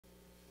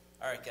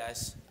All right,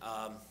 guys.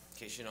 In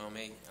case you know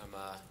me, I'm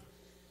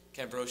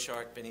Ken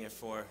Broschart. Been here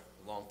for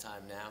a long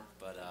time now,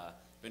 but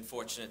been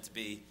fortunate to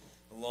be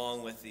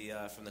along with the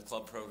from the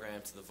club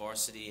program to the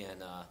varsity.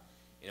 And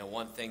you know,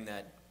 one thing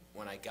that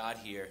when I got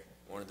here,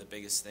 one of the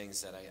biggest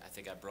things that I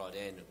think I brought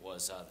in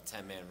was the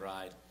 10-man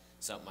ride.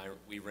 Something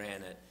we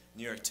ran at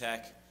New York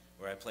Tech,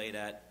 where I played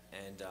at,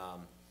 and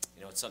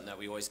you know, it's something that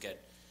we always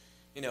get,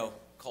 you know,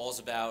 calls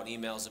about,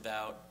 emails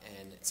about,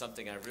 and it's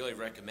something I really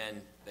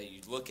recommend that you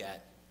look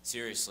at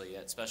seriously,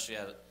 especially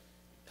at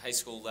high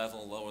school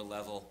level, lower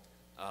level.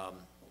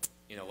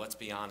 You know, let's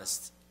be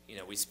honest. You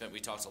know, we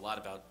talked a lot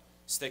about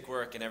stick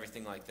work and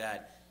everything like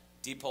that.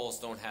 Deep holes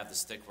don't have the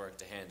stick work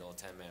to handle a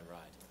 10-man ride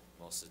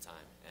most of the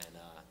time, and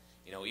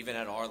you know, even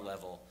at our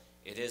level,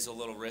 it is a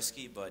little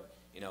risky, but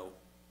you know,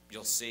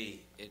 you'll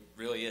see it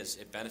really is.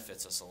 It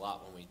benefits us a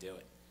lot when we do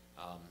it.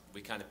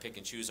 We kind of pick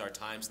and choose our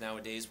times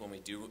nowadays when we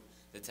do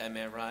the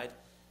 10-man ride,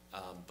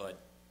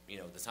 but you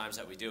know, the times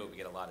that we do it, we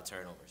get a lot of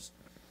turnovers.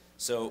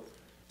 So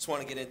just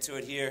want to get into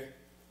it here.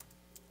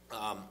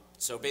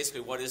 So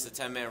basically, what is the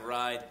 10-man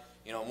ride?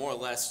 You know, more or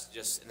less,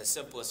 just in the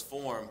simplest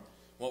form,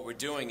 what we're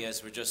doing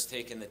is we're just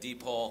taking the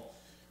deep hole,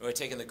 we're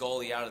taking the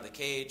goalie out of the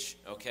cage,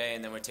 okay,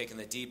 and then we're taking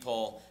the deep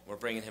hole, we're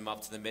bringing him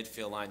up to the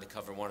midfield line to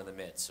cover one of the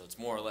mids. So it's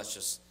more or less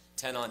just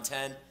 10 on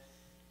 10,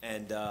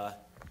 and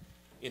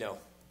you know,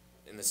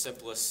 in the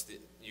simplest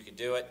you could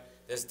do it.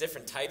 There's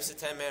different types of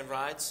 10-man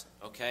rides,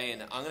 okay,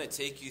 and I'm going to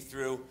take you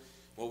through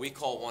what we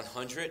call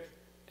 100,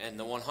 and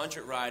the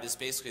 100 ride is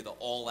basically the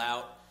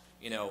all-out,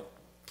 you know,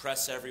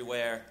 press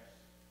everywhere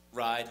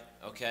ride,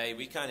 okay.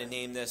 We kind of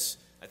named this,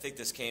 I think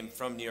this came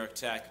from New York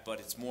Tech, but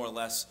it's more or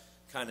less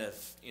kind of,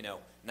 you know,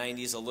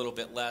 90s a little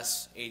bit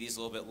less, 80s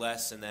a little bit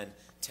less, and then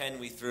 10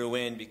 we threw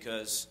in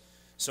because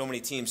so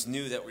many teams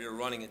knew that we were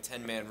running a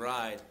 10-man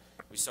ride.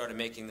 We started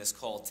making this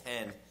call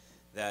 10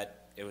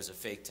 that it was a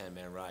fake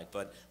 10-man ride.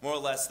 But more or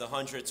less, the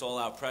 100's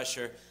all-out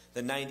pressure.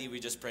 The 90, we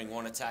just bring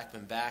one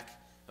attackman back,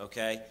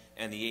 okay?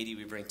 And the 80,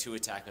 we bring two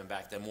attackmen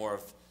back. They're more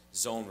of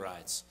zone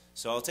rides.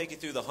 So I'll take you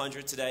through the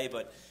 100 today,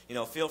 but you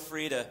know, feel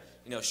free to,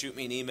 you know, shoot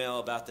me an email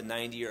about the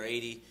 90 or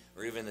 80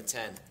 or even the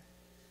 10.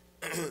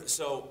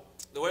 So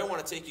the way I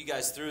want to take you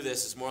guys through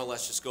this is more or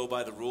less just go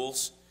by the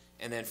rules,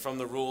 and then from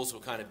the rules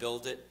we'll kind of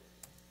build it.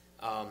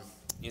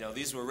 You know,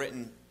 these were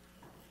written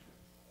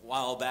a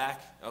while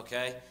back,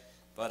 okay?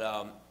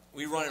 But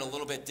we run it a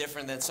little bit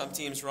different than some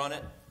teams run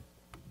it.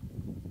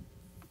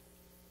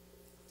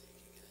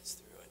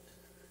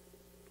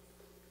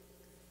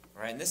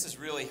 All right, and this is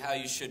really how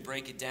you should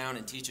break it down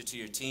and teach it to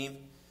your team,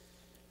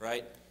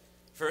 right?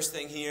 First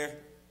thing here,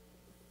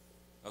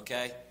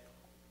 okay,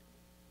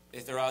 they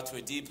throw out to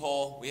a deep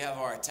hole. We have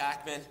our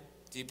attackman.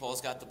 Deep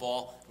hole's got the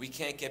ball. We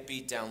can't get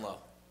beat down low.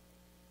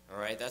 All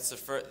right, that's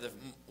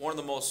one of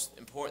the most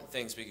important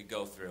things we could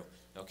go through.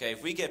 Okay,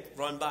 if we get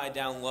run by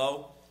down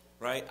low,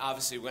 right,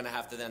 obviously we're going to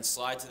have to then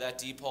slide to that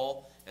deep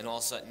hole, and all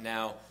of a sudden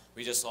now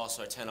we just lost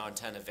our 10 on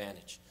 10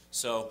 advantage.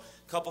 So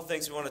a couple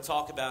things we want to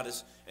talk about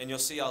is, and you'll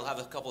see I'll have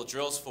a couple of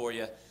drills for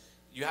you,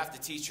 you have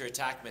to teach your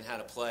attackman how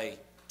to play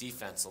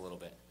defense a little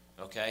bit,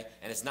 okay?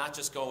 And it's not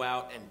just go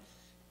out and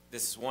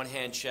this is one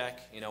hand check.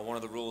 You know, one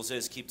of the rules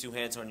is keep two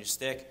hands on your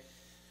stick.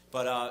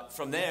 But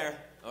from there,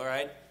 all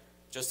right,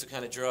 just to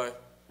kind of draw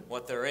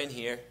what they're in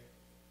here,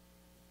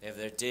 they have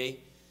their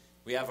D.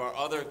 We have our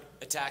other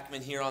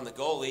attackman here on the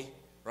goalie,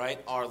 right?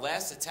 Our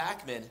last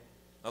attackman,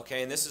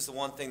 okay, and this is the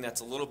one thing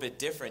that's a little bit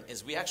different,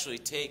 is we actually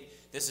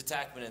take this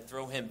attackman and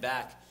throw him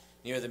back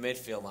near the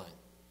midfield line,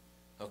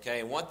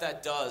 okay? And what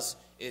that does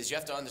is you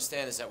have to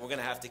understand is that we're going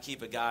to have to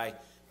keep a guy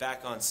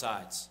back on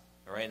sides,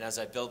 all right? And as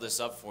I build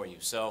this up for you.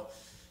 So,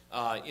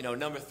 you know,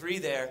 number 3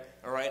 there,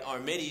 all right, our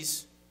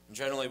middies,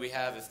 generally we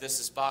have, if this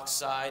is box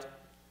side,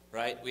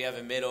 right, we have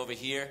a mid over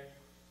here.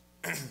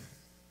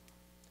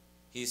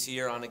 He's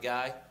here on a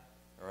guy.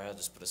 All right, I'll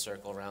just put a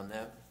circle around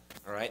them.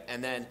 All right,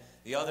 and then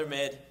the other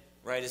mid,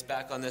 right, is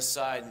back on this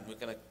side, and we're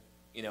going to,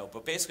 you know,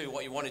 but basically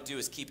what you want to do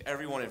is keep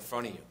everyone in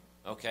front of you,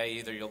 okay?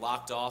 Either you're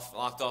locked off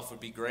would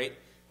be great,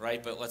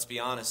 right, but let's be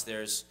honest,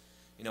 there's,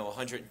 you know,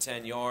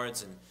 110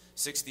 yards and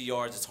 60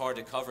 yards. It's hard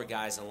to cover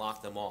guys and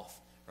lock them off,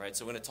 right?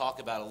 So we're going to talk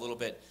about a little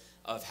bit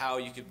of how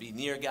you could be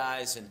near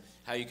guys and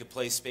how you could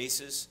play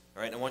spaces,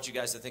 all right? And I want you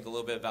guys to think a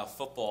little bit about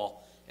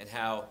football and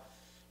how,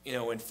 you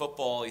know, in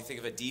football, you think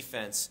of a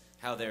defense,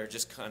 how they're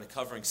just kind of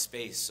covering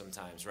space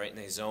sometimes, right? And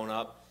they zone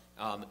up.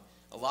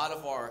 A lot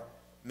of our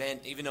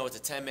men, even though it's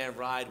a 10-man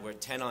ride, we're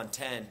 10 on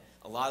 10,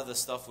 a lot of the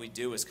stuff we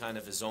do is kind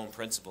of his own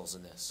principles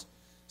in this.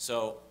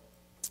 So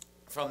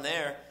from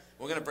there,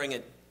 we're going to bring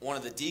one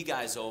of the D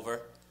guys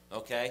over,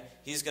 okay?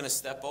 He's going to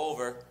step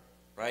over,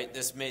 right?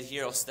 This mid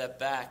here will step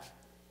back,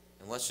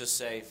 and let's just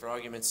say, for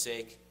argument's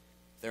sake,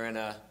 they're in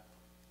a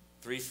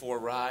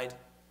 3-4 ride,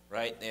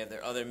 right? They have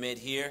their other mid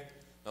here.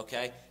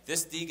 Okay,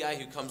 this D guy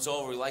who comes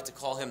over, we like to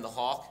call him the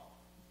Hawk,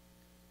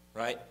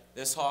 right?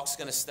 This Hawk's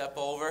going to step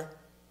over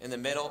in the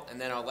middle, and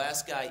then our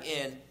last guy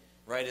in,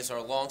 right, is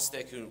our long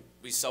stick, who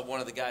we sub one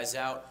of the guys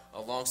out.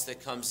 Our long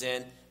stick comes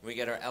in, and we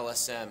get our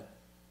LSM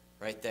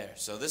right there.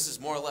 So this is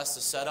more or less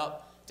the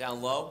setup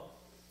down low.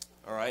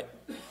 all right?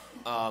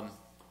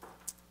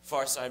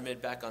 Far side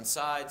mid back on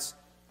sides,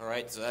 all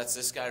right? So that's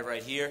this guy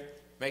right here.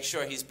 Make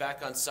sure he's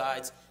back on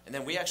sides, and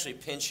then we actually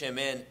pinch him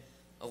in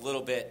a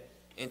little bit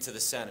into the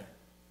center.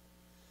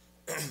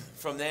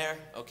 From there,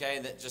 okay,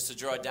 and then just to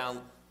draw it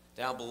down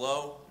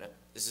below,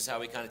 this is how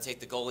we kind of take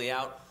the goalie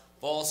out.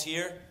 Ball's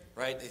here,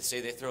 right? They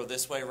say they throw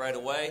this way right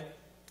away.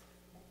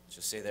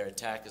 Just say their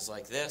attack is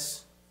like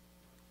this,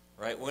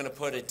 right? We're going to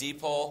put a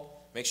deep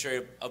hole. Make sure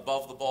you're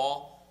above the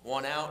ball.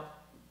 One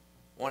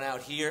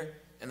out here,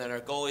 and then our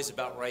goalie's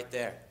about right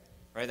there,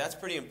 right? That's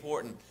pretty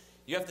important.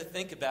 You have to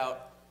think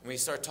about, when you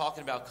start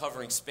talking about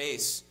covering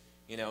space,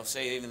 you know,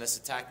 say even this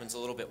attackman's a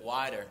little bit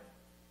wider,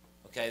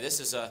 okay? This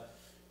is a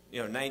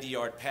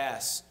 90-yard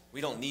pass.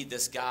 We don't need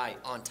this guy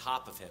on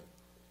top of him,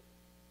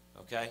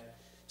 okay?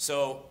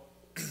 So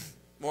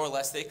more or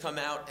less they come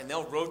out and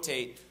they'll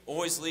rotate,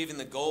 always leaving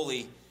the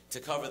goalie to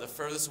cover the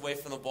furthest away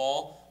from the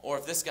ball, or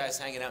if this guy's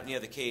hanging out near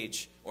the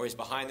cage or he's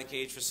behind the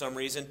cage for some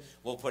reason,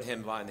 we'll put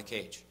him behind the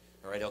cage,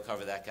 all right? He'll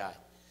cover that guy.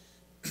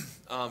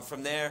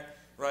 From there,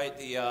 right,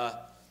 a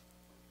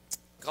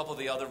couple of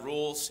the other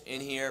rules in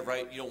here,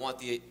 right? You don't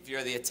want if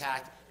you're the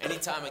attack,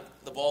 anytime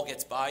the ball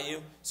gets by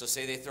you, so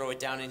say they throw it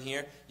down in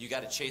here, you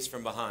got to chase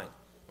from behind.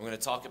 We're going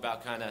to talk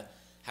about kind of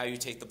how you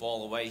take the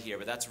ball away here,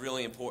 but that's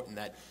really important.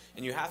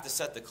 And you have to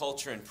set the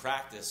culture in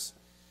practice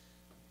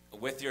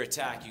with your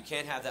attack. You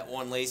can't have that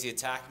one lazy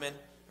attackman,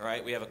 all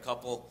right? We have a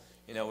couple,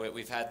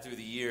 we've had through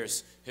the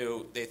years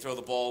who they throw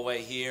the ball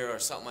away here or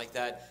something like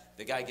that.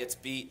 The guy gets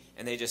beat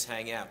and they just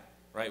hang out,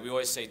 right? We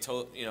always say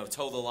toe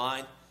the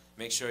line.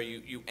 Make sure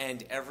you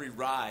end every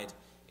ride.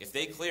 If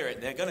they clear it,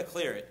 and they're going to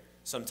clear it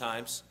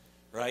sometimes,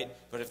 right?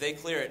 But if they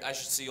clear it, I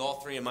should see all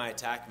three of my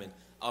attackmen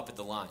up at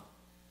the line.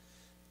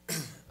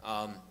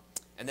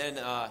 And then,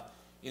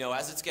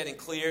 as it's getting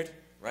cleared,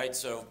 right?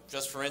 So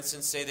just for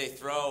instance, say they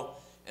throw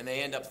and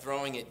they end up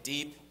throwing it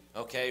deep,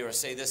 okay? Or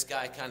say this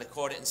guy kind of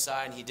caught it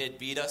inside and he did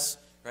beat us,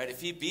 right?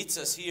 If he beats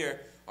us here,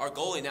 our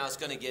goalie now is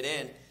going to get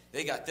in.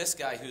 They got this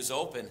guy who's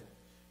open,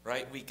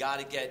 right? We got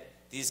to get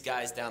these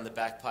guys down the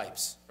back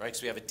pipes, right?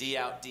 So we have a D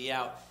out,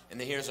 and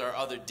then here's our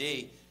other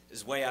D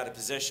is way out of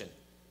position,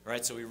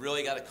 right? So we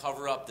really got to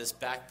cover up this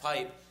back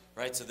pipe,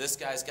 right? So this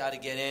guy's got to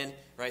get in,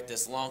 right?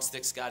 This long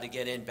stick's got to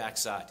get in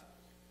backside.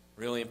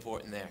 Really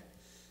important there.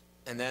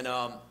 And then,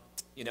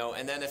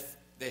 and then if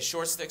the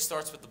short stick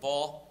starts with the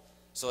ball,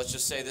 so let's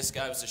just say this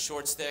guy was a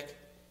short stick,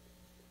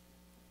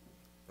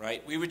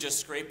 right? We would just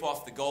scrape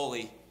off the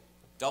goalie,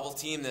 double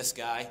team this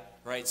guy,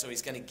 right? So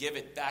he's going to give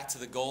it back to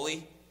the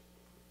goalie,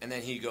 and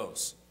then he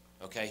goes,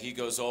 okay? He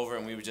goes over,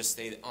 and we would just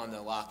stay on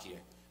the lock here,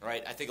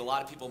 right? I think a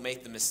lot of people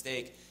make the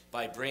mistake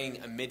by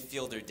bringing a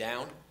midfielder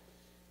down,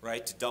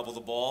 right, to double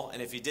the ball.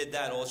 And if you did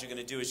that, all you're going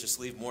to do is just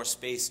leave more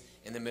space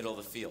in the middle of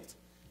the field,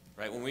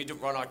 right? When we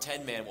run our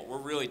 10-man, what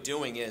we're really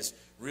doing is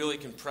really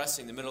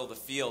compressing the middle of the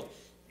field.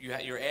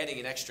 You're adding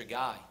an extra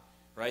guy,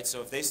 right?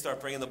 So if they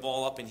start bringing the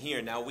ball up in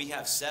here, now we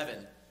have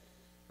 7,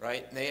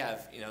 right? And they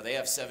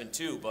have 7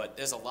 too, but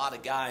there's a lot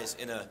of guys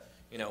in a,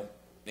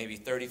 maybe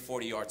 30,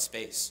 40-yard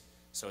space.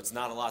 So it's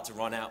not a lot to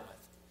run out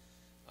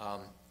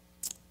with.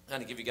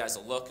 Kind of give you guys a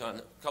look on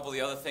a couple of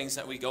the other things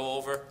that we go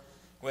over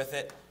with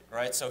it,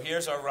 right? So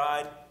here's our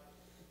ride,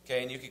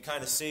 okay, and you can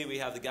kind of see we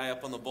have the guy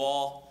up on the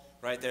ball,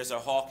 right? There's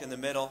our hawk in the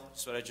middle.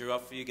 That's what I drew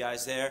up for you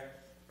guys there,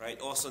 right?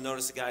 Also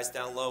notice the guy's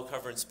down low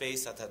covering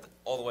space, that's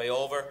all the way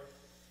over,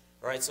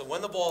 right? So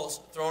when the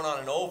ball's thrown on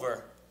and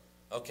over,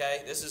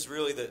 okay, this is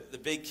really the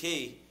big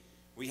key.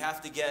 We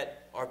have to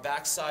get our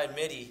backside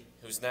midi,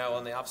 who's now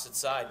on the opposite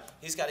side,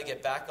 he's got to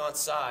get back on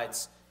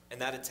sides,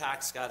 and that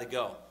attack's got to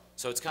go.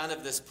 So it's kind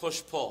of this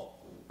push-pull,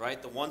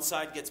 right? The one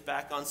side gets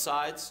back on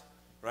sides,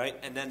 right?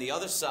 And then the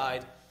other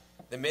side,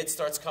 the mid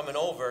starts coming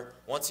over.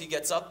 Once he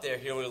gets up there,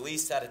 he'll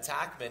release that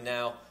attackman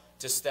now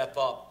to step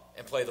up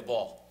and play the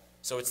ball.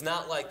 So it's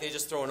not like they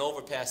just throw an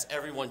overpass,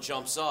 everyone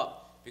jumps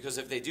up, because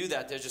if they do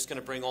that, they're just going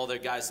to bring all their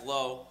guys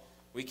low.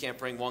 We can't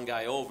bring one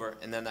guy over,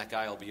 and then that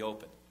guy will be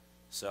open.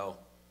 So,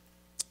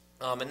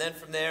 and then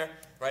from there,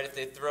 right, if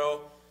they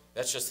throw,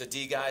 that's just the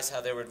D guys, how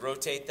they would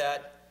rotate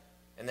that.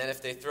 And then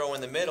if they throw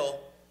in the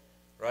middle,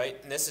 right,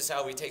 and this is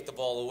how we take the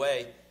ball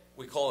away,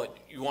 we call it,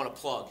 you want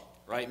to plug,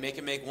 right? Make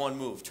him make one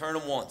move. Turn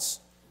him once,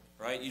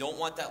 right? You don't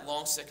want that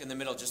long stick in the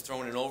middle just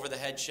throwing it over the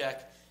head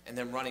check and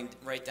then running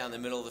right down the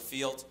middle of the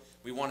field.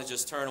 We want to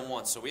just turn him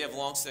once. So we have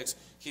long sticks.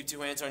 Keep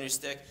 2 hands on your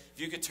stick.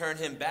 If you could turn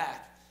him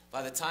back,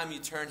 by the time you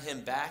turn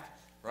him back,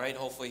 right,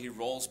 hopefully he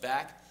rolls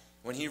back.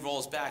 When he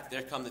rolls back,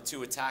 there come the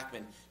 2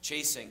 attackmen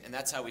chasing, and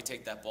that's how we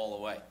take that ball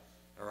away,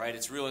 all right?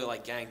 It's really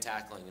like gang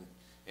tackling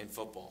in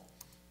football.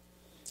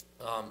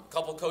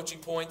 Couple coaching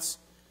points,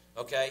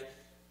 okay?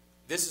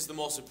 This is the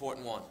most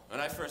important one. When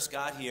I first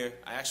got here,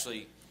 I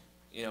actually,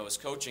 was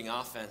coaching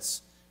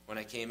offense when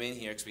I came in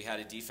here because we had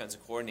a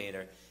defensive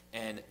coordinator.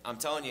 And I'm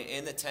telling you,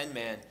 in the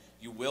 10-man,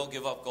 you will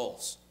give up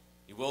goals.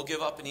 You will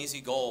give up an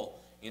easy goal.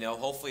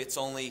 Hopefully it's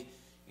only,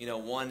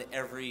 one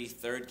every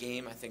 3rd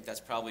game. I think that's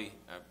probably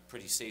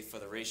pretty safe for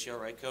the ratio,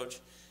 right, Coach?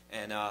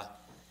 And,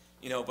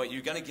 but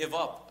you're going to give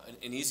up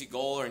an easy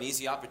goal or an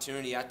easy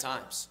opportunity at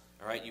times.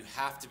 All right, you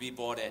have to be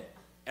bought in.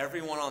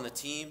 Everyone on the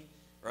team,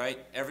 right?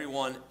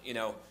 Everyone,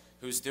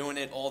 who's doing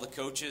it, all the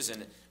coaches.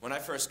 And when I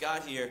first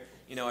got here,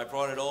 I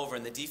brought it over,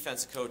 and the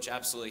defensive coach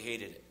absolutely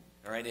hated it.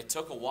 All right, it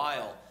took a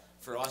while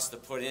for us to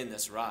put in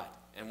this ride,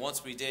 and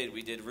once we did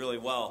really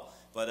well.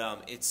 But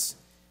it's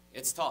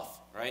tough,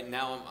 right?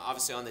 Now I'm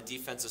obviously on the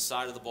defensive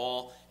side of the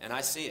ball, and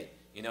I see it.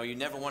 You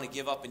never want to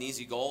give up an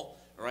easy goal,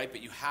 all right?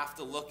 But you have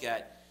to look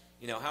at,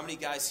 how many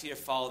guys here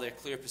follow their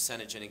clear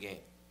percentage in a game?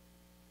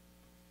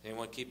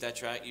 Anyone keep that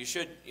track? You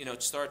should,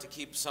 start to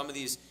keep some of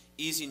these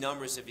easy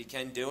numbers if you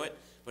can do it.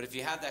 But if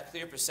you have that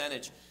clear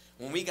percentage,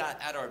 when we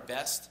got at our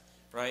best,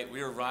 right,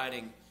 we were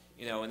riding,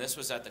 and this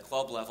was at the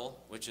club level,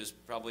 which is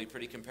probably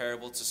pretty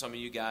comparable to some of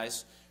you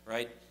guys,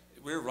 right?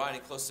 We were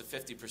riding close to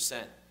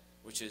 50%,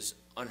 which is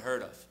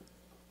unheard of,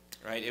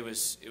 right? It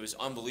was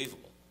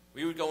unbelievable.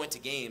 We would go into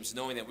games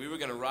knowing that we were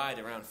going to ride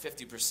around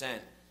 50%,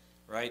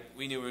 right?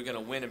 We knew we were going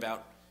to win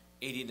about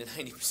 80 to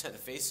 90%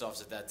 of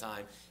faceoffs at that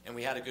time, and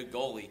we had a good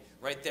goalie.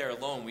 Right there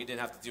alone, we didn't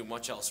have to do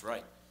much else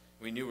right.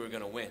 We knew we were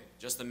going to win.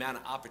 Just the amount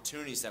of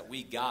opportunities that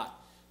we got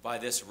by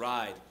this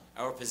ride,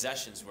 our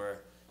possessions were,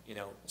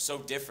 so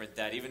different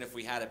that even if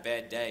we had a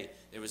bad day,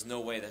 there was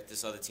no way that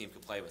this other team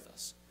could play with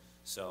us.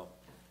 So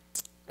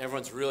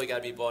everyone's really got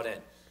to be bought in.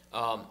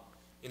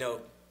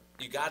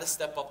 You got to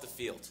step up the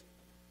field,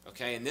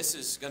 okay? And this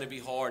is going to be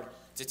hard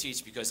to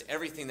teach because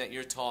everything that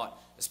you're taught,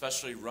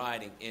 especially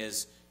riding,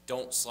 is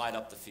don't slide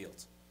up the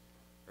field,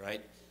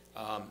 right?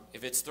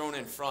 If it's thrown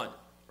in front,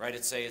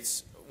 right, say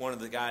it's one of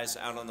the guys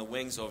out on the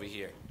wings over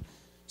here.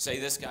 Say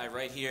this guy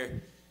right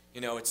here,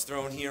 it's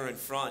thrown here in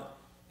front,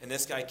 and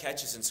this guy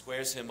catches and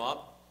squares him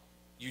up.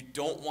 You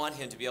don't want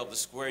him to be able to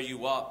square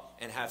you up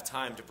and have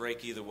time to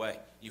break either way.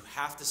 You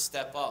have to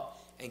step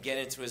up and get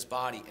into his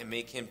body and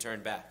make him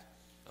turn back.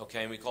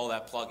 Okay, and we call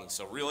that plugging.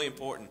 So really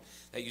important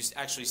that you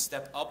actually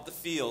step up the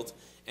field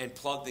and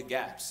plug the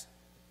gaps.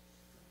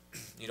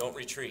 You don't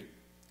retreat.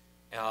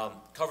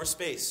 Cover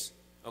space,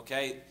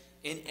 okay,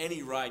 in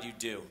any ride you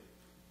do,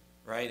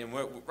 right? And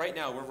right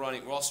now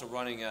we're also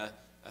running a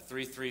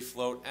 3-3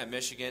 float at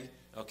Michigan,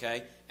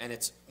 okay? And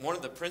it's one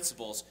of the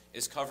principles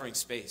is covering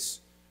space,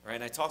 right?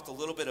 And I talked a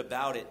little bit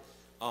about it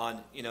on,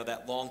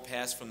 that long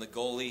pass from the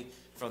goalie,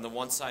 from the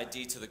one side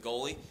D to the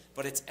goalie,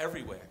 but it's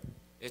everywhere.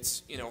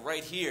 It's,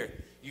 right here.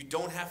 You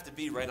don't have to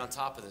be right on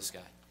top of this guy.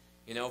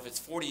 If it's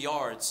 40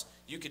 yards,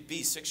 you could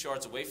be 6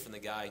 yards away from the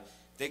guy.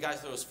 If the guy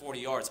throws 40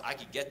 yards, I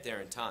could get there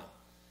in time.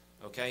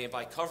 Okay, and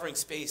by covering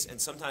space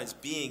and sometimes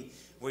being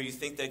where you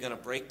think they're going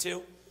to break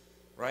to,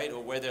 right,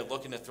 or where they're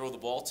looking to throw the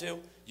ball to,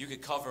 you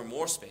could cover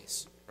more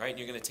space, right, and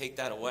you're going to take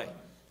that away.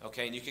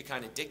 Okay, and you could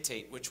kind of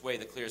dictate which way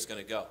the clear is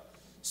going to go.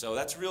 So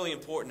that's really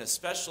important,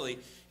 especially,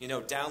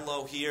 down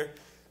low here,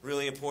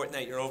 really important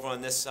that you're over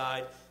on this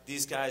side,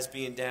 these guys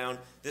being down,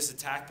 this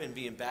attackman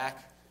being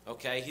back,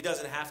 okay? He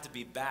doesn't have to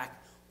be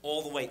back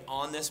all the way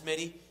on this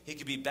midi. He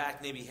could be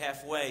back maybe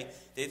halfway.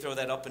 They throw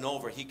that up and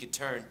over. He could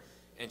turn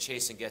and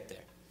chase and get there.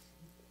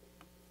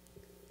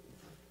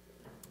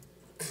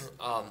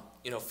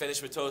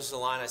 Finish with toes to the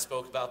line. I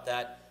spoke about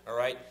that, all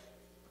right?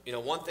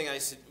 One thing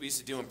we used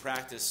to do in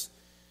practice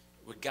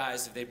with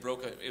guys, if they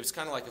broke it was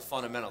kind of like a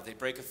fundamental. If they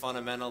break a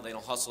fundamental, they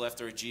don't hustle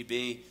after a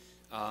GB,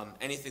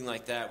 anything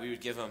like that, we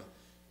would give them,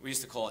 we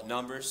used to call it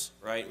numbers,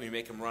 right? We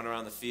make them run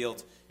around the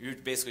field. You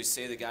would basically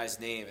say the guy's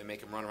name and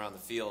make him run around the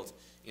field,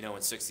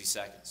 in 60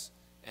 seconds.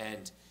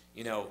 And,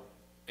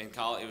 in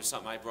college, it was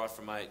something I brought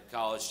from my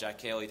college. Jack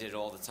Cayley did it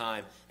all the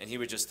time, and he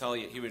would just tell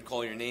you, he would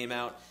call your name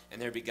out,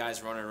 and there'd be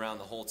guys running around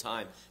the whole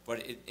time.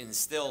 But it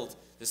instilled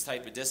this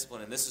type of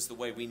discipline, and this is the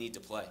way we need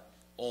to play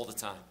all the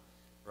time,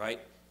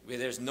 right?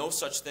 There's no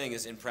such thing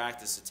as in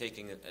practice of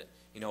taking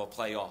a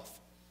play off,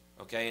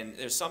 okay? And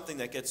there's something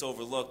that gets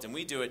overlooked, and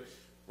we do it.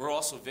 We're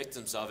also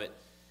victims of it.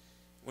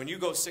 When you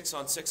go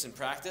 6-on-6 in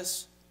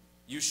practice,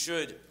 you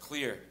should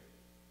clear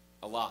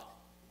a lot.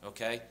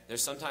 Okay?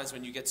 There's sometimes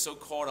when you get so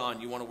caught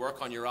on, you want to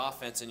work on your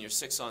offense and your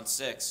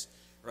 6-on-6,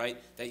 right,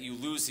 that you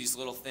lose these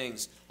little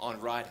things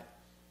on riding.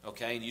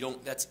 Okay? And you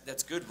don't,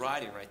 that's good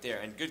riding right there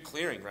and good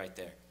clearing right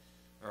there.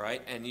 All right?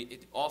 And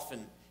it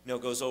often,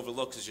 goes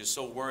overlooked because you're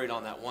so worried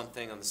on that one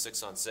thing on the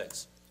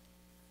 6-on-6.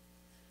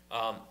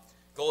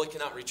 Goalie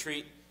cannot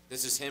retreat.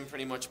 This is him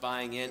pretty much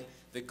buying in.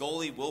 The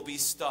goalie will be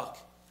stuck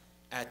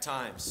at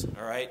times.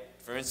 All right?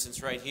 For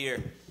instance, right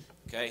here.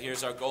 Okay?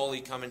 Here's our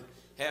goalie coming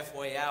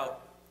halfway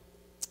out.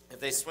 If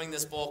they swing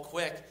this ball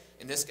quick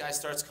and this guy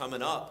starts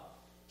coming up,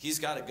 he's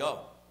got to go,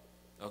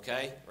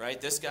 okay,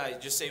 right? This guy,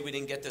 just say we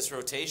didn't get this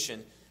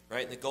rotation,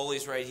 right, and the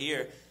goalie's right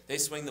here. They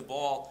swing the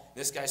ball.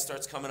 This guy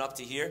starts coming up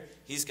to here.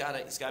 He's got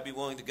to be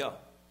willing to go,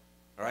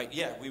 all right?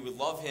 Yeah, we would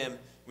love him.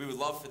 We would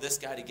love for this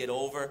guy to get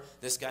over,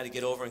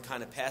 and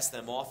kind of pass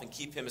them off and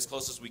keep him as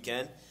close as we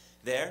can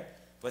there.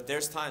 But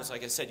there's times,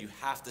 like I said, you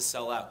have to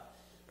sell out,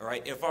 all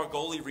right? If our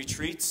goalie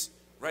retreats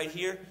right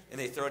here and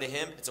they throw to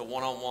him, it's a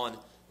one-on-one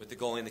with the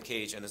goalie in the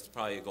cage, and it's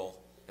probably a goal.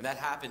 And that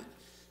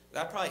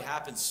probably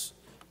happens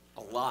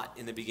a lot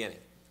in the beginning.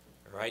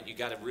 All right, you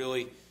got to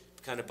really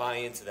kind of buy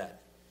into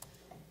that.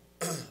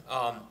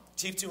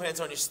 keep two hands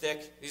on your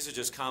stick. These are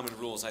just common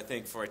rules, I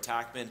think, for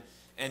attackmen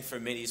and for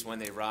middies when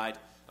they ride.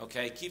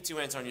 Okay, keep two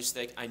hands on your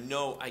stick. I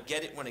know, I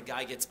get it when a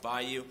guy gets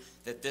by you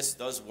that this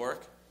does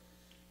work.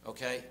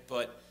 Okay,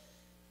 but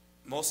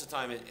most of the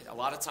time, a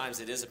lot of times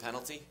it is a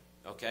penalty.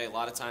 Okay, a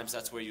lot of times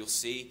that's where you'll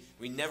see.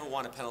 We never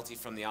want a penalty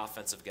from the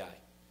offensive guy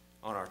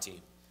on our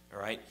team. All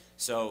right,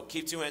 so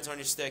keep two hands on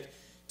your stick,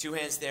 two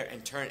hands there,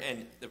 and turn.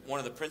 And one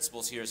of the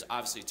principles here is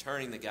obviously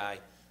turning the guy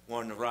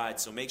wanting to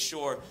ride. So make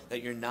sure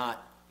that you're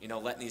not,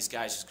 letting these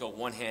guys just go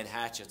one-hand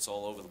hatchets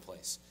all over the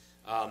place.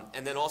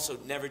 And then also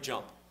never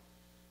jump.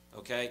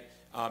 Okay,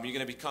 you're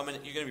going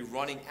to be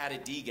running at a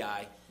D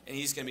guy, and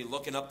he's going to be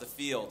looking up the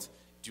field.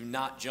 Do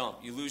not jump.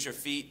 You lose your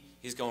feet,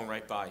 he's going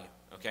right by you.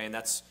 Okay, and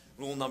that's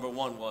rule number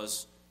one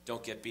was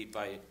don't get beat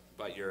by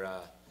your.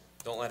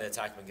 Don't let an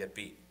attackman get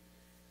beat.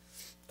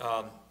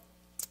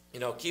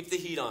 Keep the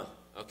heat on.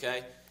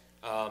 Okay,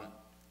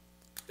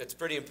 that's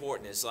pretty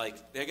important. It's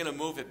like they're going to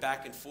move it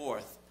back and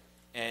forth,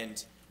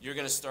 and you're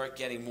going to start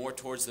getting more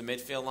towards the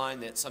midfield line.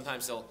 That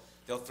sometimes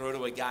they'll throw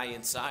to a guy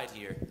inside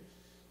here,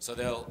 so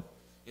they'll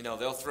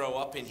throw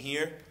up in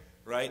here,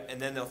 right, and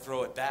then they'll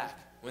throw it back.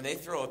 When they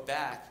throw it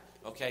back,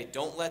 okay,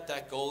 don't let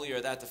that goalie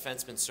or that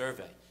defenseman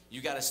survey.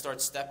 You got to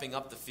start stepping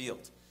up the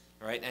field,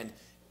 right? And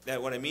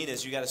what I mean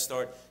is you got to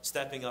start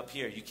stepping up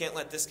here. You can't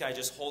let this guy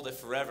just hold it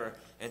forever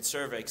and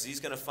survey because he's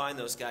going to find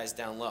those guys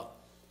down low,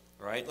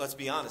 all right? Let's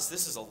be honest.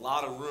 This is a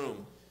lot of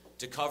room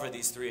to cover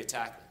these three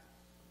attackmen,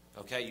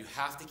 okay? You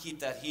have to keep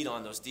that heat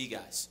on those D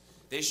guys.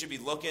 They should be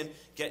looking,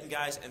 getting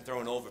guys, and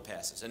throwing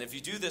overpasses. And if you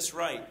do this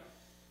right,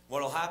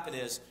 what will happen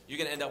is you're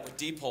going to end up with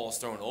deep holes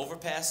throwing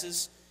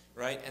overpasses,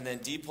 right? And then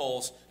deep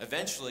holes,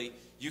 eventually,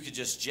 you could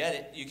just jet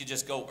it. You could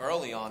just go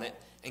early on it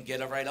and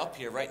get it right up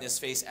here, right in his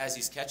face as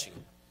he's catching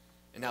it.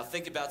 And now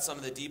think about some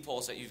of the deep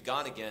holes that you've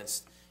gone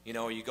against,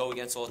 or you go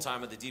against all the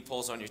time with the deep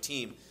holes on your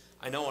team.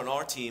 I know on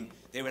our team,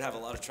 they would have a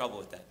lot of trouble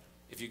with that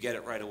if you get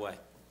it right away.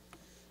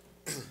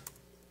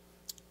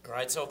 All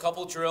right, so a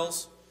couple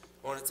drills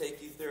I want to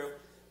take you through.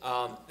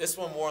 This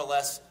one more or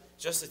less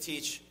just to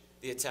teach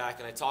the attack,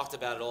 and I talked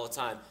about it all the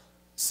time.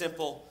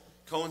 Simple,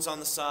 cones on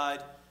the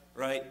side,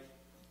 right?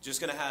 Just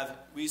going to have,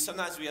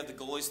 sometimes we have the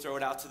goalies throw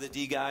it out to the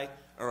D guy,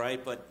 all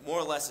right? But more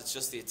or less it's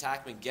just the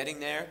attackman getting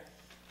there,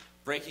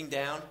 breaking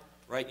down,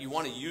 right? You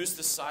want to use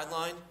the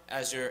sideline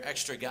as your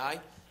extra guy.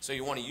 So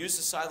you want to use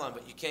the sideline,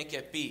 but you can't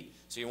get beat.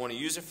 So you want to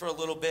use it for a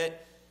little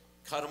bit,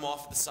 cut him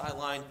off at the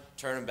sideline,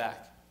 turn him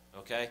back,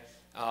 okay?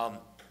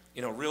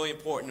 Really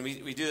important.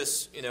 We do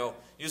this,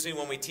 usually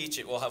when we teach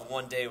it, we'll have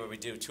one day where we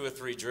do 2 or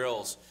 3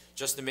 drills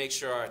just to make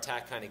sure our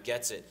attack kind of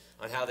gets it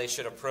on how they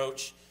should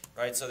approach,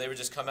 right? So they would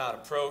just come out,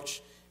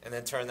 approach, and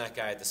then turn that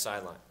guy at the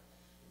sideline.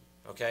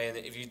 Okay, and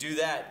if you do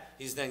that,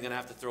 he's then going to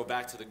have to throw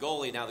back to the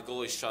goalie. Now the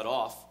goalie's shut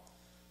off,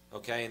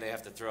 okay, and they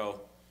have to throw,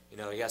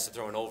 he has to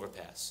throw an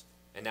overpass.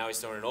 And now he's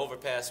throwing an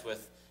overpass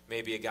with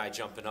maybe a guy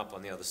jumping up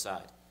on the other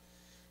side.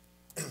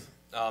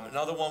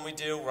 Another one we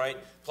do, right,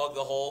 plug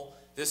the hole.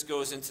 This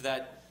goes into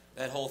that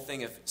whole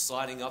thing of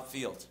sliding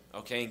upfield,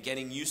 okay, and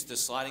getting used to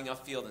sliding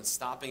upfield and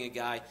stopping a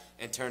guy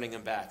and turning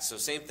him back. So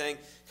same thing,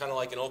 kind of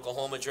like an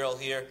Oklahoma drill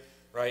here,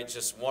 right,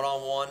 just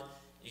one-on-one.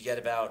 You get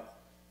about,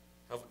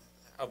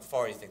 how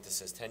far do you think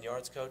this is, 10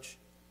 yards, Coach?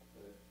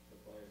 The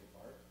players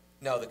apart?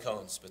 No, the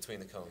cones, between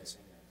the cones.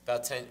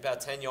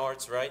 About 10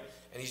 yards, right?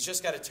 And he's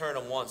just got to turn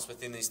them once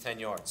within these 10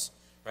 yards,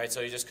 right?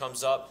 So he just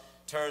comes up,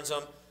 turns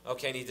them,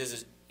 okay, and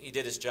he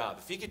did his job.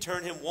 If he could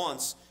turn him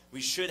once, we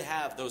should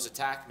have those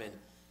attackmen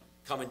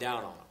coming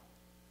down on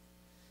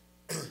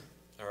him.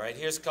 All right,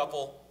 here's a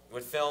couple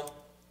with film.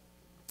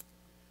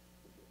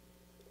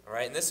 All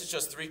right, and this is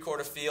just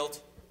 3/4 field.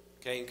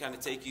 Okay, and kind of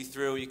take you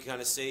through. You can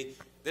kind of see.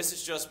 This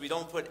is just, we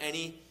don't put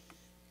any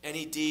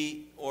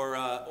D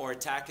or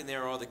attack in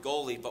there or the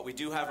goalie, but we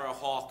do have our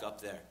hawk up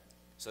there.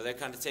 So they're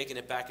kind of taking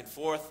it back and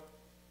forth,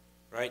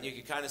 right? And you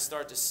can kind of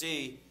start to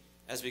see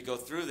as we go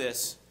through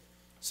this,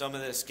 some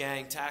of this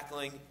gang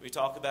tackling we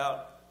talk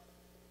about,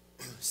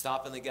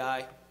 stopping the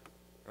guy,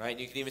 right? And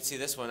you can even see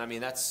this one. I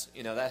mean, that's,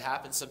 that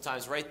happens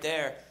sometimes. Right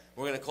there,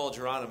 we're going to call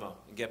Geronimo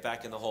and get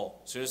back in the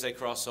hole as soon as they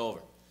cross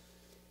over.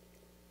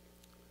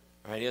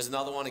 All right, here's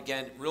another one.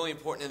 Again, really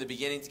important in the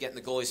beginning to get in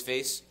the goalie's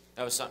face.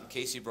 That was something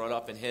Casey brought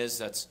up in his.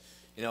 That's,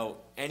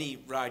 any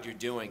ride you're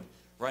doing,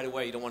 right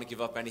away you don't want to give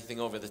up anything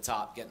over the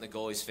top, get in the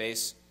goalie's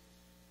face.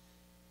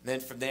 And then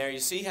from there, you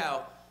see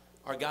how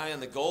our guy on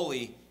the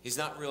goalie, he's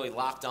not really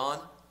locked on,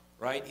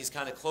 right? He's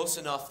kind of close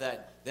enough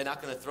that they're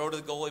not going to throw to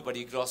the goalie, but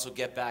he could also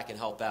get back and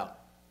help out.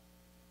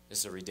 This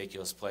is a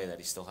ridiculous play that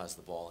he still has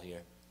the ball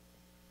here.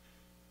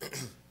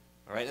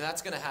 All right, and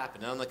that's going to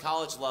happen. And on the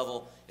college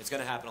level, it's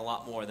going to happen a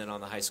lot more than on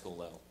the high school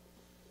level.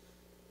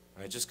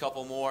 All right, just a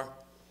couple more.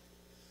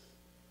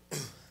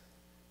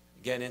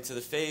 Again, into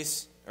the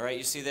face. All right,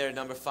 you see there,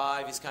 number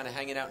 5, he's kind of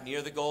hanging out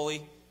near the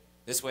goalie.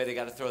 This way they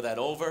got to throw that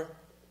over.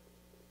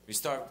 We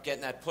start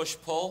getting that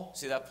push-pull.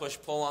 See that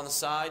push-pull on the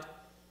side?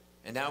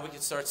 And now we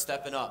can start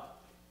stepping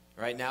up.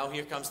 All right, now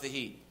here comes the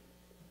heat.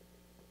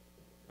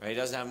 All right, he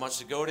doesn't have much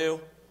to go to.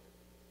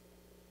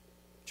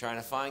 Trying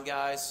to find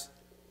guys.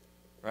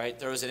 right,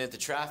 throws it into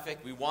traffic.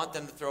 We want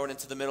them to throw it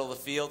into the middle of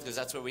the field because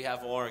that's where we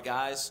have all our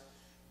guys,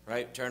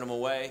 right? Turn them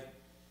away.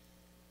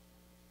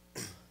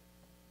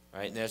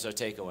 Right, and there's our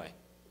takeaway.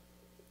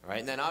 All right,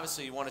 and then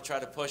obviously you want to try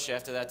to push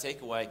after that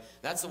takeaway.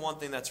 That's the one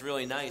thing that's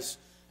really nice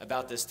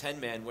about this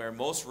 10-man, where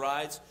most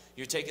rides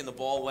you're taking the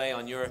ball away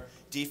on your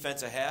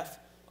defensive half.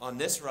 On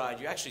this ride,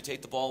 you actually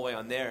take the ball away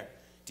on their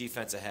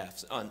defensive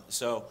half.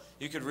 So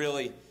you could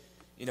really,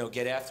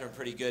 get after them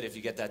pretty good if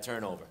you get that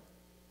turnover.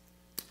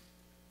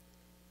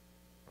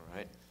 All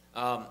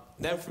right.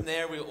 Then from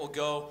there we'll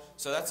go.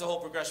 So that's the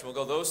whole progression. We'll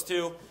go those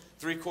two,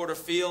 three-quarter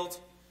field.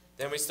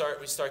 Then we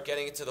start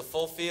getting into the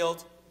full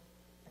field.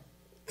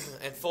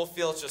 And full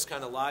field's just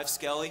kind of live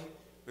skelly.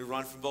 We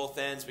run from both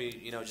ends. We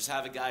just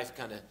have a guy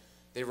kind of,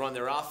 they run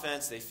their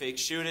offense, they fake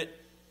shoot it,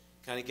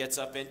 kind of gets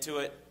up into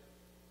it.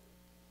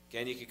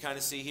 Again, you can kind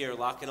of see here,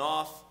 locking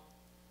off,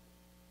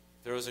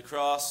 throws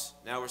across.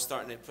 Now we're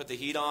starting to put the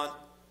heat on.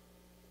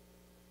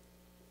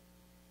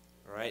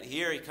 All right,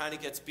 here he kind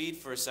of gets beat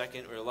for a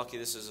second. We're lucky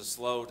this is a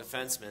slow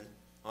defenseman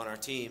on our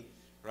team,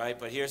 right?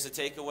 But here's the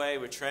takeaway.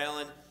 We're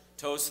trailing,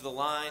 toes to the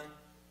line.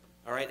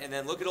 All right, and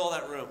then look at all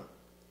that room.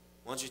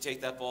 Once you take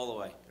that ball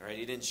away, all right,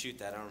 he didn't shoot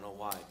that. I don't know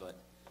why, but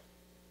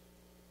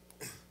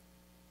all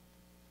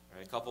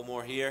right, a couple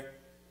more here.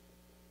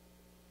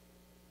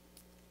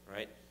 All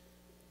right,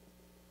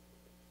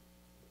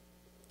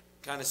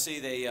 kind of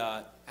see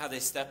how they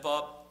step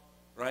up,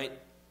 right?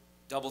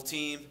 Double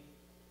team,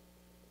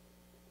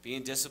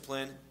 being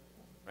disciplined,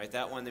 right?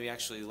 That one we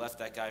actually left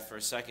that guy for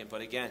a second,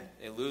 but again,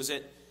 they lose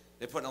it.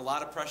 They're putting a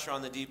lot of pressure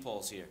on the deep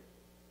holes here.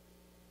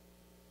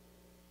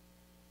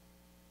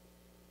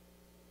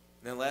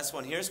 And then last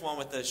one, here's one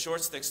with the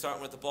short stick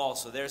starting with the ball.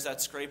 So there's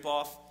that scrape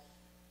off,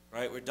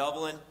 right? We're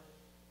doubling.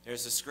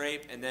 There's the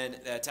scrape, and then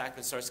the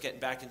attackman starts getting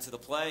back into the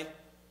play.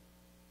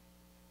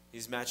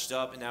 He's matched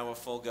up, and now we're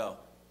full go. All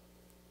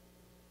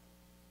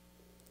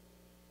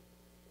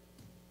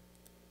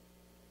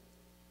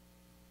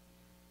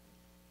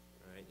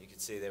right, you can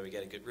see there we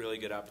get a really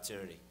good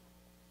opportunity.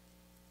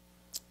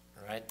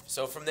 All right,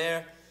 so from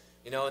there,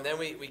 and then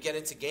we get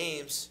into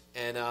games,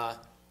 and,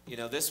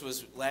 this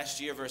was last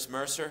year versus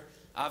Mercer.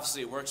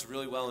 Obviously, it works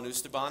really well in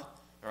Oosterbaan,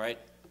 all right?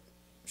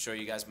 I'm sure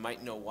you guys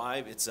might know why.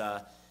 It's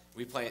a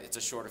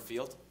shorter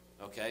field,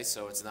 okay?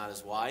 So it's not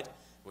as wide,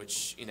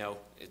 which,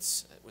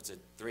 it's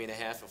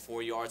 3.5 or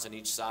 4 yards on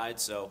each side.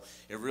 So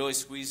it really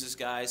squeezes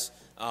guys,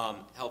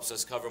 helps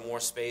us cover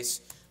more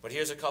space. But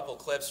here's a couple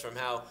clips from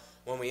how,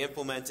 when we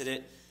implemented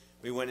it,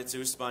 we went into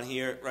Oosterbaan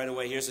here right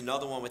away. Here's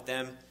another one with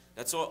them.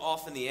 That's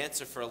often the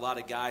answer for a lot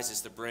of guys is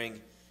to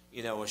bring,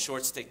 a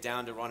short stick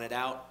down to run it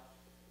out,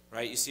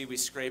 right? You see we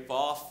scrape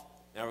off.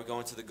 Now we're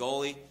going to the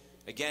goalie.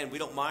 Again, we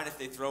don't mind if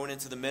they throw it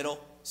into the middle.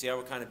 See how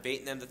we're kind of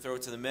baiting them to throw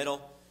it to the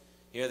middle?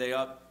 Here they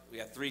up. We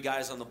got 3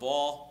 guys on the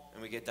ball,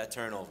 and we get that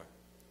turnover.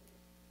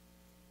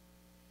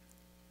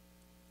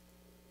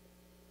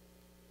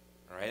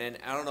 All right, and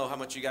I don't know how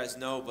much you guys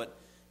know, but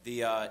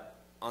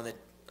on the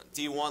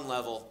D1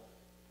 level,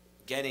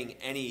 getting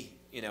any,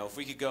 if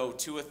we could go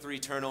 2 or 3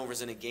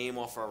 turnovers in a game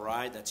off our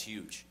ride, that's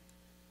huge.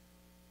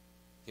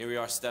 Here we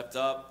are, stepped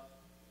up.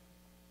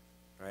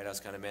 All right, I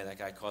was kind of mad that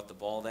guy caught the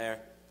ball there.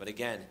 But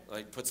again,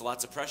 puts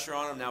lots of pressure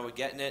on him. Now we're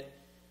getting it.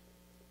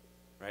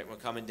 Right, we're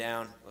coming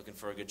down, looking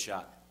for a good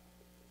shot.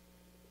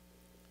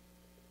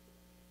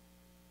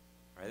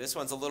 All right, this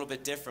one's a little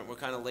bit different. We're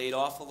kind of laid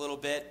off a little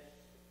bit.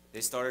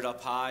 They started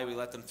up high. We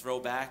let them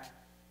throw back.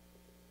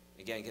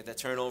 Again, get that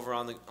turnover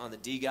on the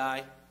D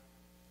guy.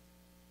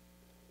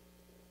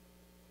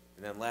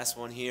 And then last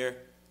one here.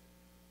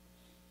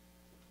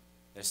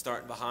 They're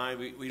starting behind.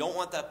 We don't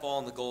want that ball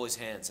in the goalie's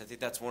hands. I think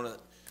that's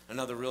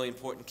another really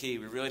important key.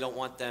 We really don't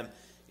want them,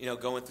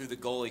 going through the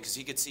goalie because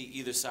he could see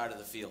either side of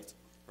the field,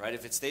 right?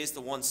 If it stays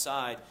to one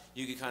side,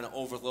 you can kind of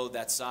overload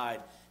that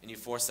side and you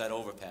force that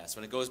overpass.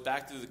 When it goes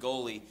back through the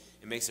goalie,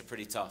 it makes it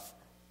pretty tough.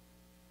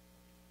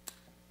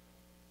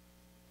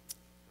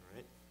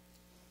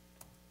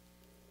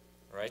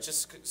 All right,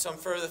 just some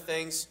further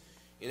things,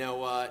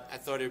 I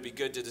thought it would be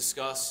good to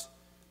discuss.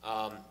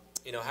 How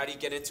do you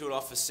get into it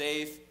off a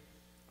save?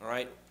 All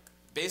right,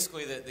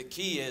 basically the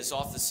key is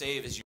off the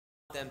save is you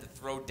them to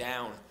throw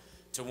down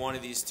to one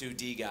of these 2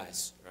 D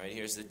guys. Right,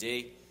 here's the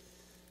D.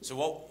 So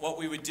what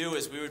we would do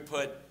is we would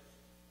put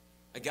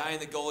a guy in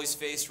the goalie's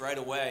face right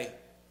away,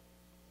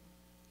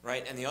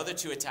 right, and the other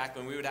 2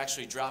 attackmen we would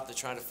actually drop to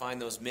try to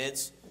find those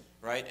mids,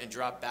 right, and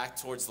drop back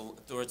towards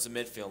the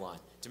midfield line.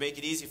 To make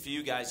it easy for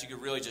you guys, you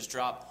could really just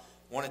drop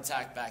one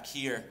attack back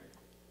here,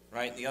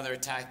 right, and the other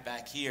attack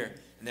back here,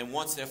 and then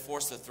once they're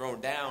forced to throw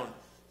down,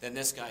 then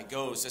this guy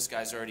goes. This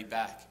guy's already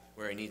back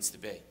where he needs to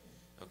be,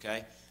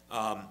 okay?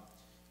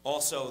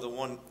 Also, the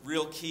one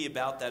real key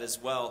about that as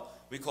well,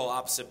 we call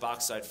opposite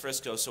box side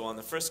Frisco. So on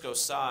the Frisco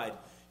side,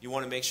 you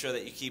want to make sure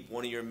that you keep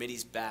one of your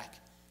middies back,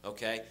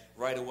 okay,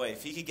 right away.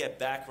 If he could get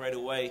back right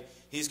away,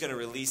 he's going to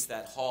release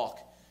that hawk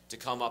to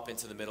come up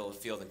into the middle of the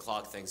field and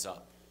clog things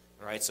up.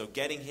 All right, so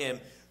getting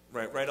him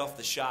right off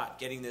the shot,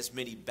 getting this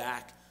middie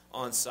back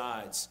on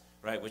sides,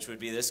 right, which would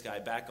be this guy,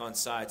 back on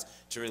sides,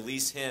 to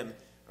release him,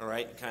 all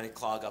right, and kind of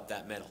clog up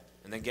that middle.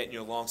 And then getting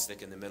your long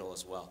stick in the middle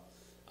as well.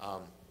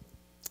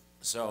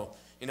 So,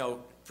 you know,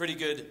 pretty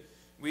good.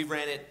 We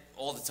ran it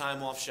all the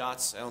time off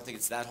shots. I don't think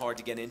it's that hard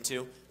to get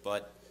into.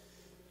 But,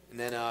 and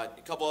then a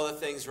couple other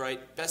things, right?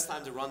 Best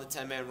time to run the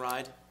 10-man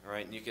ride, all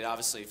right? And you could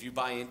obviously, if you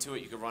buy into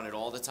it, you could run it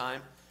all the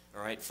time,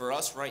 all right? For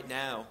us right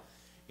now,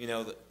 you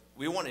know,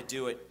 we want to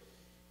do it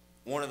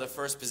one of the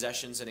first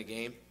possessions in a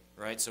game,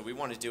 right? So we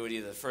want to do it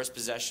either the first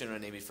possession or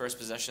maybe first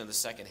possession of the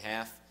second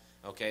half.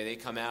 Okay, they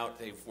come out,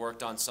 they've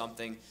worked on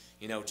something,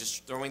 you know,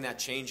 just throwing that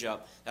change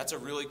up. That's a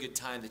really good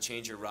time to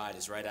change your ride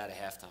is right out of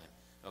halftime.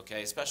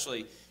 Okay,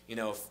 especially, you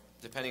know,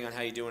 depending on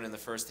how you're doing in the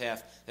first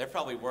half, they're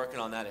probably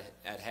working on that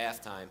at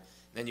halftime.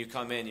 Then you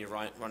come in, you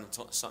run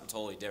something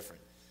totally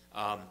different.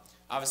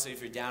 Obviously,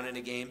 if you're down in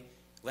a game,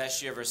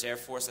 last year versus Air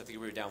Force, I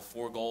think we were down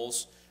 4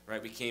 goals,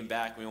 right? We came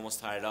back, we almost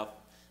tied it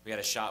up. We had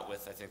a shot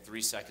with, I think,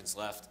 3 seconds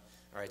left,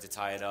 all right, to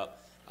tie it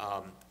up.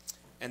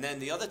 And then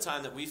the other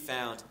time that we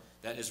found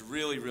that is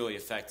really, really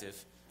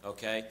effective,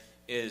 okay,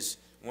 is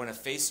when a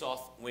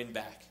face-off win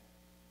back.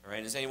 All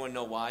right, does anyone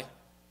know why?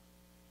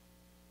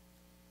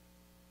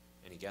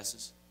 Any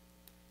guesses?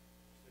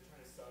 They're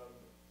trying to sub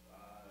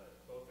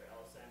both the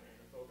LSM and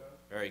the FOGO.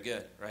 Very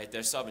good, right?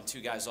 They're subbing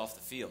 2 guys off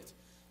the field.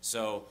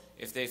 So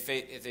if they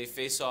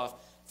face off,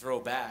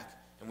 throw back,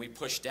 and we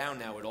push down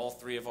now with all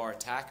 3 of our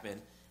attackmen,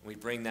 and we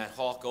bring that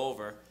hawk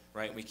over,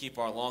 right, and we keep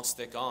our long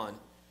stick on,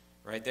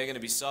 right, they're going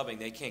to be subbing.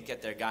 They can't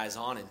get their guys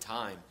on in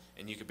time,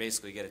 and you could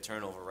basically get a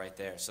turnover right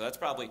there. So that's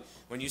probably,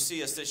 when you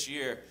see us this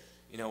year,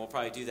 you know, we'll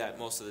probably do that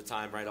most of the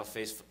time, right? I'll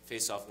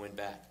face-off win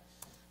back.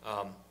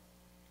 A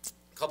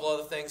couple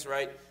other things,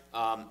 right?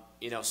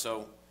 You know,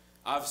 so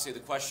obviously the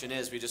question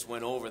is, we just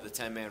went over the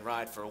 10-man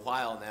ride for a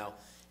while now.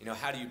 You know,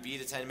 how do you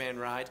beat a 10-man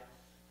ride?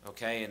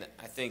 Okay, and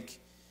I think,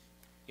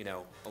 you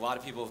know, a lot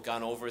of people have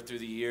gone over it through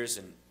the years,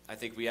 and I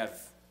think we have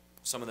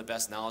some of the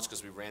best knowledge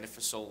because we ran it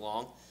for so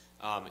long.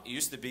 It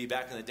used to be,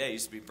 back in the day, it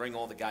used to be bring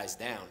all the guys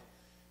down,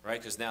 right?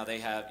 Because now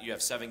you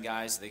have 7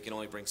 guys, they can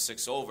only bring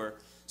 6 over,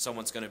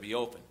 someone's going to be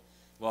open.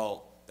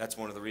 Well, that's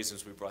one of the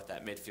reasons we brought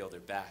that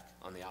midfielder back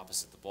on the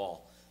opposite of the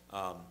ball.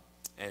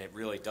 And it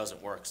really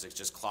doesn't work because it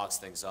just clogs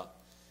things up.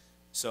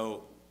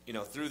 So, you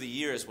know, through the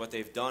years, what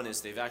they've done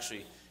is they've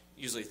actually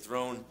usually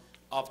thrown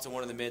up to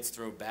one of the mids,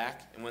 throw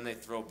back, and when they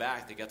throw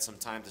back, they get some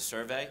time to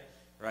survey,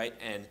 right?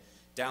 And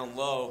down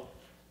low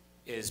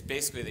is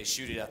basically they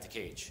shoot it out the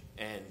cage.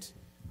 And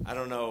I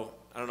don't know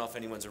if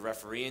anyone's a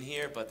referee in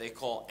here, but they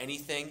call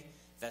anything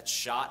that's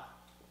shot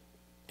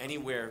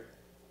anywhere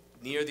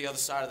near the other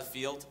side of the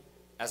field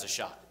as a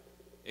shot.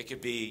 It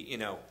could be, you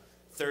know,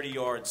 30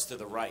 yards to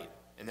the right,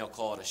 and they'll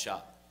call it a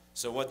shot.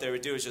 So what they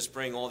would do is just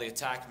bring all the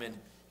attackmen,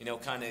 you know,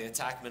 kind of the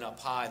attackmen up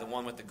high, the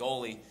one with the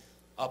goalie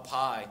up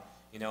high,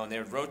 you know, and they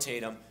would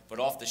rotate them. But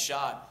off the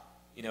shot,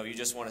 you know, you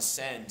just want to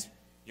send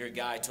your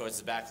guy towards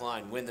the back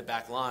line, win the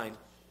back line,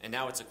 and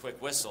now it's a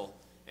quick whistle,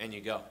 and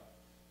you go.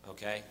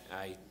 Okay?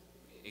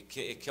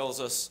 It kills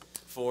us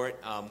for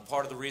it.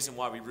 Part of the reason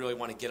why we really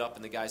want to get up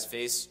in the guy's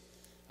face,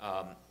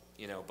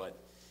 you know, but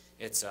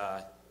it's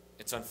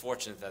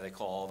unfortunate that they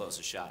call all those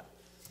a shot.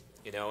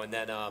 You know, and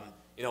then,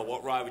 you know,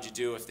 what ride would you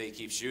do if they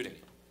keep shooting?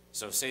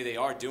 So say they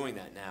are doing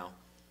that now,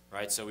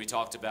 right? So we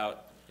talked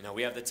about, you know,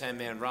 we have the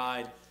 10-man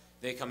ride.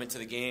 They come into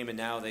the game, and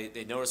now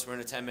they notice we're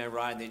in a 10-man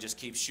ride, and they just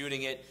keep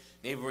shooting it.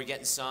 Maybe we're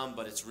getting some,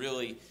 but it's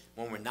really,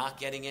 when we're not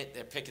getting it,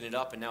 they're picking it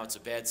up, and now it's a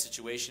bad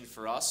situation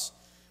for us.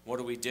 What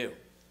do we do?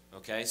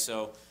 Okay,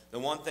 so the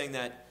one thing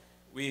that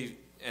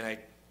I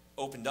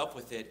opened up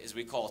with it, is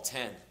we call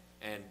 10.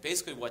 And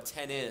basically what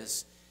 10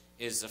 is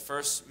the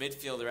first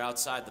midfielder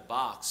outside the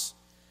box,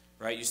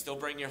 right? You still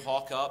bring your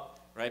hawk up,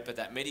 right? But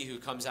that midi who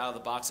comes out of the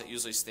box that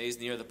usually stays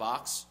near the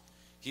box,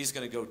 he's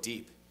going to go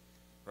deep,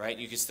 right?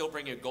 You can still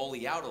bring your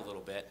goalie out a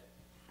little bit,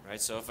 right?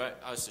 So if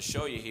I was to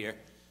show you here,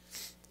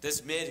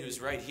 this mid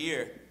who's right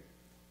here,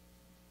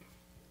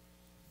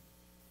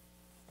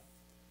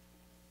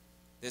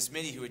 this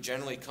midi who would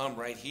generally come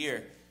right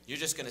here, you're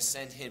just going to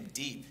send him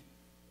deep,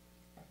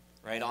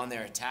 right, on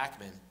their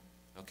attackman,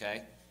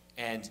 okay?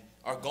 And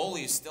our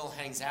goalie still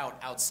hangs out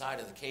outside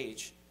of the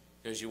cage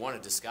because you want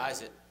to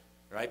disguise it,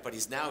 right? But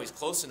he's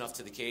close enough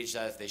to the cage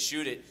that if they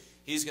shoot it,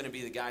 he's going to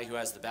be the guy who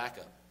has the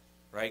backup,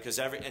 right? Because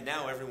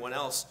now everyone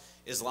else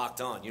is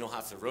locked on. You don't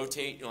have to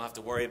rotate. You don't have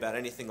to worry about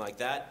anything like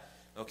that,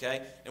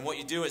 okay? And what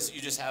you do is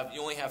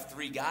you only have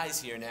 3 guys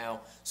here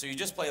now, so you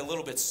just play a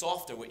little bit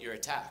softer with your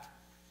attack,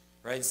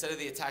 right? Instead of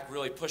the attack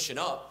really pushing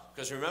up,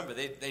 because remember,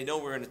 they know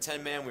we're in a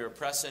 10-man, we were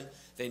pressing.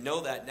 They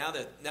know that. Now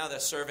they're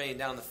surveying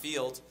down the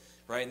field,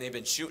 right? And they've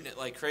been shooting it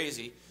like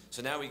crazy.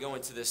 So now we go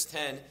into this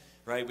 10,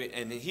 right?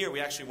 And here we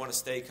actually want to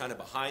stay kind of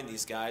behind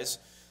these guys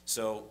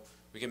so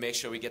we can make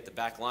sure we get the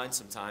back line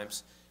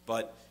sometimes.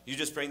 But you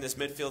just bring this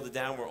midfielder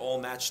down, we're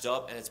all matched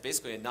up, and it's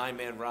basically a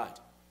 9-man ride.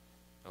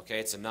 Okay,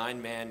 it's a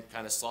 9-man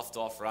kind of sloughed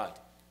off ride,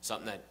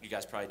 something that you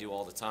guys probably do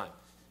all the time.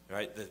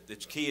 Right? The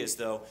key is,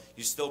 though,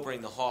 you still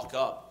bring the hawk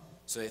up.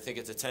 So they think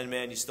it's a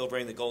 10-man, you still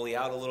bring the goalie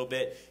out a little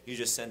bit, you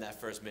just send that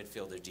first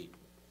midfielder deep.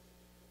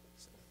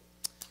 So,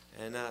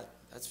 and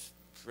that's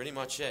pretty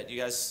much it. You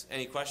guys,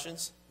 any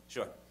questions?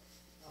 Sure.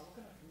 What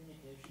kind of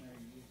communication are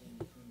you using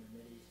between your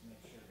middies to make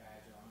sure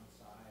guys are on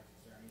sides?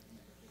 Is there anything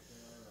in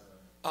particular?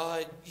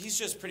 Or? He's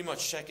just pretty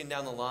much checking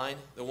down the line.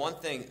 The one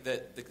thing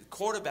that the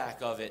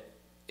quarterback of it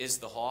is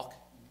the hawk,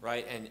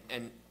 right?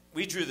 And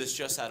we drew this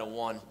just out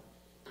of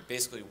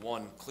basically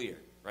one clear,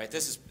 right?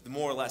 This is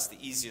more or less the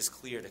easiest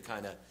clear to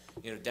kind of,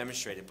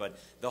 demonstrate it. But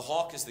the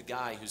hawk is the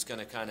guy who's going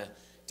to kind of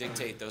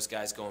dictate those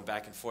guys going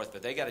back and forth.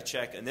 But they got to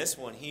check. And this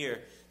one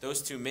here,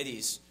 those two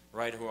middies,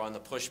 right, who are on the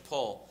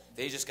push-pull,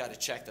 they just got to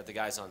check that the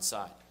guy's on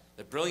side.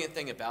 The brilliant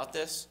thing about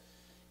this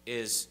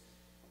is,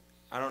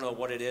 I don't know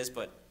what it is,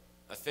 but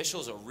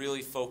officials are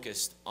really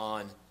focused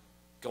on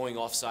going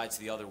off sides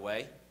the other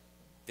way.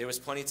 There was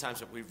plenty of times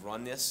that we've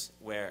run this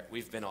where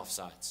we've been off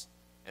sides,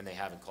 and they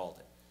haven't called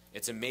it.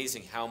 It's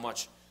amazing how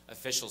much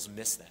officials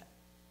miss that.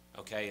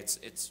 Okay,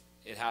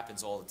 it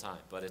happens all the time,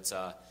 but it's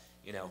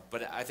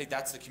but I think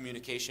that's the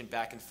communication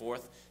back and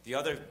forth. The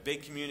other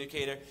big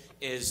communicator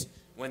is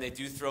when they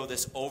do throw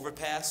this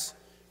overpass,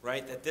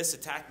 right? That this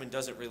attackman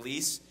doesn't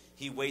release.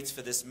 He waits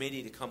for this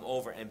midi to come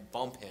over and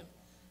bump him,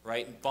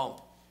 right? And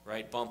bump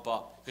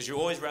up, because you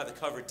always rather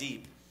cover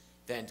deep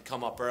than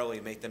come up early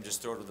and make them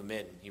just throw to the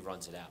mid and he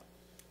runs it out.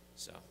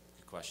 So,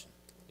 good question.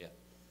 Yeah.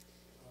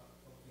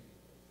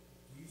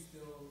 Do you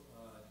still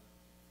are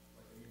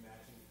you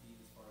matching feet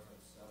as far as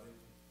like subbing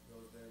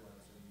goes there? Like,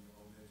 so you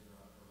mids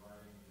are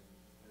riding and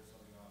there's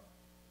something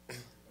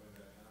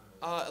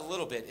off? A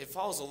little bit. It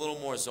follows a little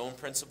more zone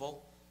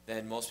principle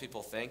than most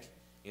people think.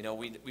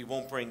 We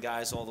won't bring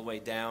guys all the way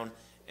down,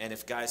 and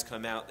if guys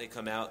come out, they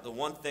come out. The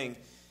one thing,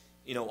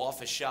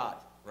 off a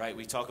shot, right?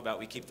 We talk about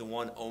we keep the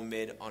one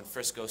mid on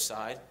Frisco's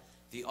side.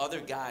 The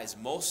other guys,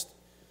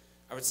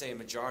 I would say a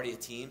majority of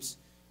teams,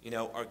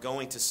 are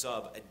going to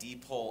sub a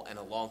deep hole and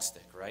a long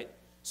stick, right?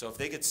 So if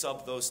they could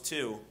sub those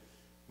two,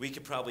 we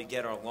could probably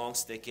get our long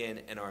stick in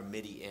and our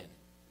midi in.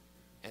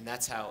 And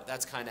that's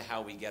kind of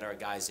how we get our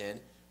guys in.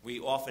 We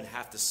often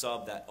have to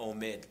sub that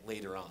mid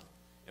later on.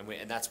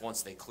 And that's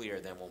once they clear,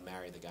 then we'll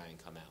marry the guy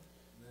and come out.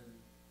 And then,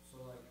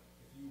 so like,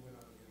 if you went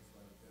up against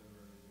like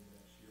Denver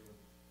next year,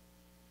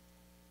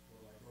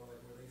 or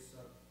where they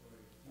sub, or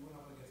if you went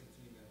up against a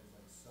team that was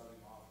like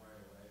subbing off right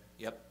away.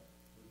 Yep.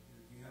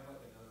 Do you have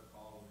like another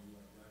call where you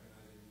like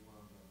recognize that you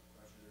want them to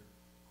pressure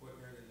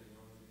quicker than they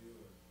normally do?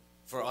 Or?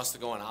 For us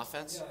to go on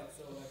offense? Yeah, like,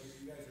 so like if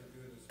you guys are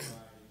doing this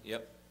ride,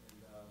 yep.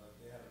 And like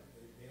they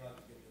like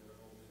to get their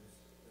opens,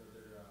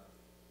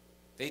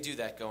 they do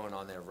that going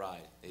on their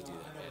ride. They do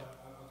that. I know, Yeah.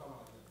 I'm talking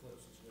about like the clip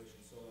situation.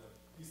 So like,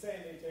 He's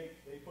saying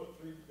they put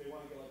three, they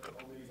want to get like the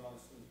middies on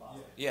as soon as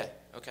possible. Yeah.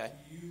 Okay.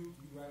 do you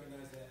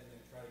recognize that and then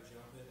try to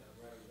jump it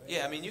right away?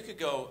 Yeah, I mean, you could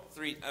go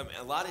three.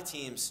 A lot of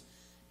teams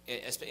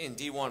in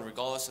D1,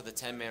 regardless of the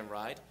 10-man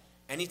ride,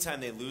 anytime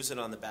they lose it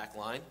on the back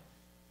line,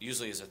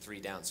 usually is a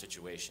 3-down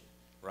situation,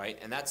 right?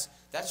 And that's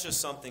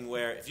just something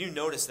where if you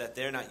notice that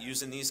they're not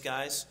using these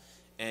guys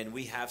and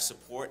we have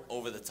support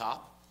over the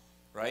top,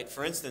 right?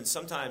 For instance,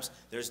 sometimes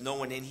there's no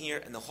one in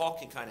here and the hawk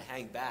can kind of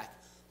hang back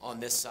on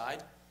this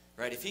side,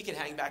 right? If he can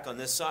hang back on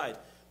this side,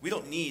 we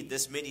don't need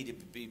this midi to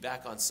be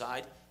back on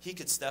side. He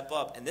could step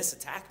up, and this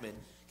attackman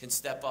can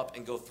step up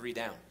and go 3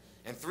 down.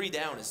 And 3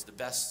 down is the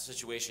best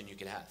situation you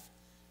can have,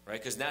 right?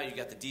 Because now you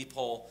got the deep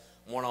hole,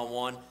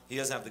 one-on-one. He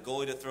doesn't have the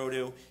goalie to throw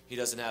to. He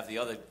doesn't have the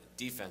other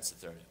defense to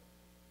throw to.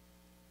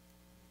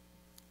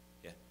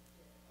 Yeah.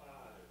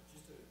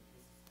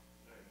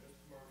 Just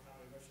more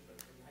common question,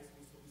 but in high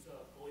school, we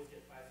saw goalies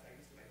get 5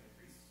 seconds to make an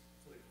increase,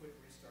 so the quick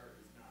restart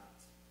is not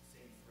the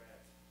same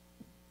threat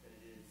that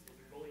it is if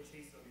the goalie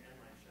chases on the end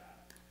line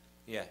shot.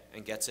 Yeah,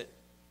 and gets it.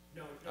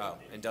 No,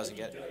 and doesn't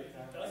get it. If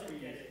he doesn't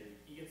get it,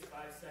 he gets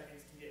 5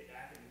 seconds to get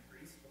back in the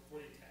crease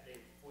before the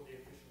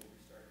official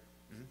restart.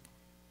 Mm-hmm.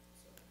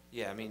 So,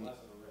 Yeah, I mean,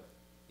 Less of a risk.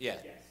 yeah,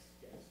 yes.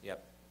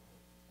 yep,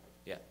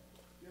 yeah. Do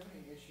you have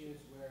any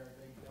issues where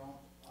they don't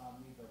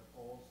leave their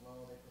poles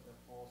low, they put their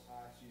poles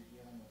high, so you're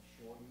dealing with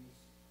shorties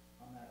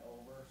on that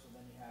over, so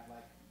then you have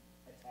like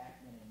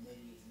attackmen and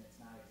middies, and it's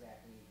not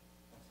exactly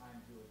a time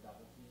to do a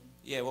double team?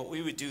 Yeah, what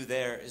we would do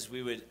there is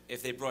we would,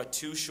 if they brought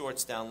 2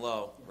 shorts down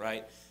low,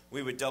 right,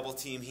 we would double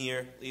team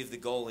here, leave the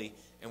goalie,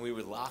 and we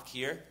would lock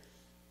here,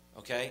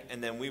 okay?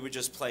 And then we would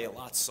just play a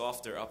lot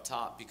softer up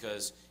top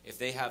because if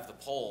they have the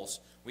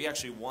poles, we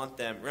actually want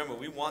them, remember,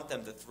 we want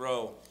them to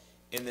throw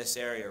in this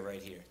area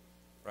right here,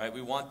 right?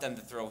 We want them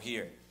to throw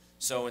here.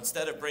 So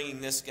instead of bringing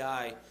this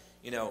guy,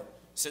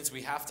 since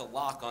we have to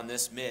lock on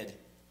this mid,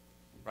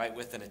 right,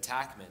 with an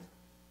attackman,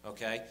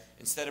 okay,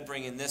 instead of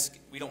bringing this,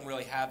 we don't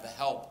really have the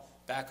help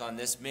back on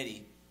this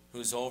midi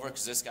who's over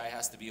because this guy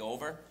has to be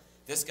over.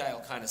 This guy will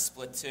kind of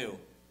split 2.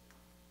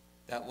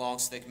 That long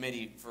stick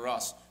midi for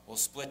us will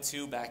split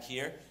 2 back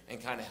here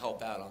and kind of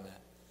help out on that,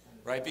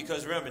 right?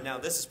 Because remember, now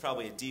this is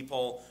probably a deep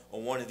hole,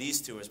 or one of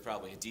these 2 is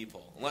probably a deep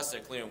hole, unless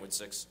they're clearing with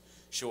 6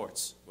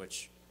 shorts,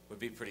 which would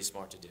be pretty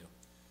smart to do.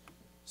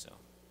 So,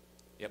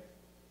 yep.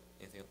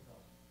 Anything else?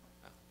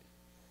 Oh, okay.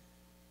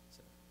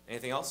 So,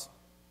 anything else?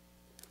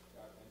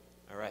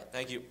 All right.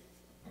 Thank you.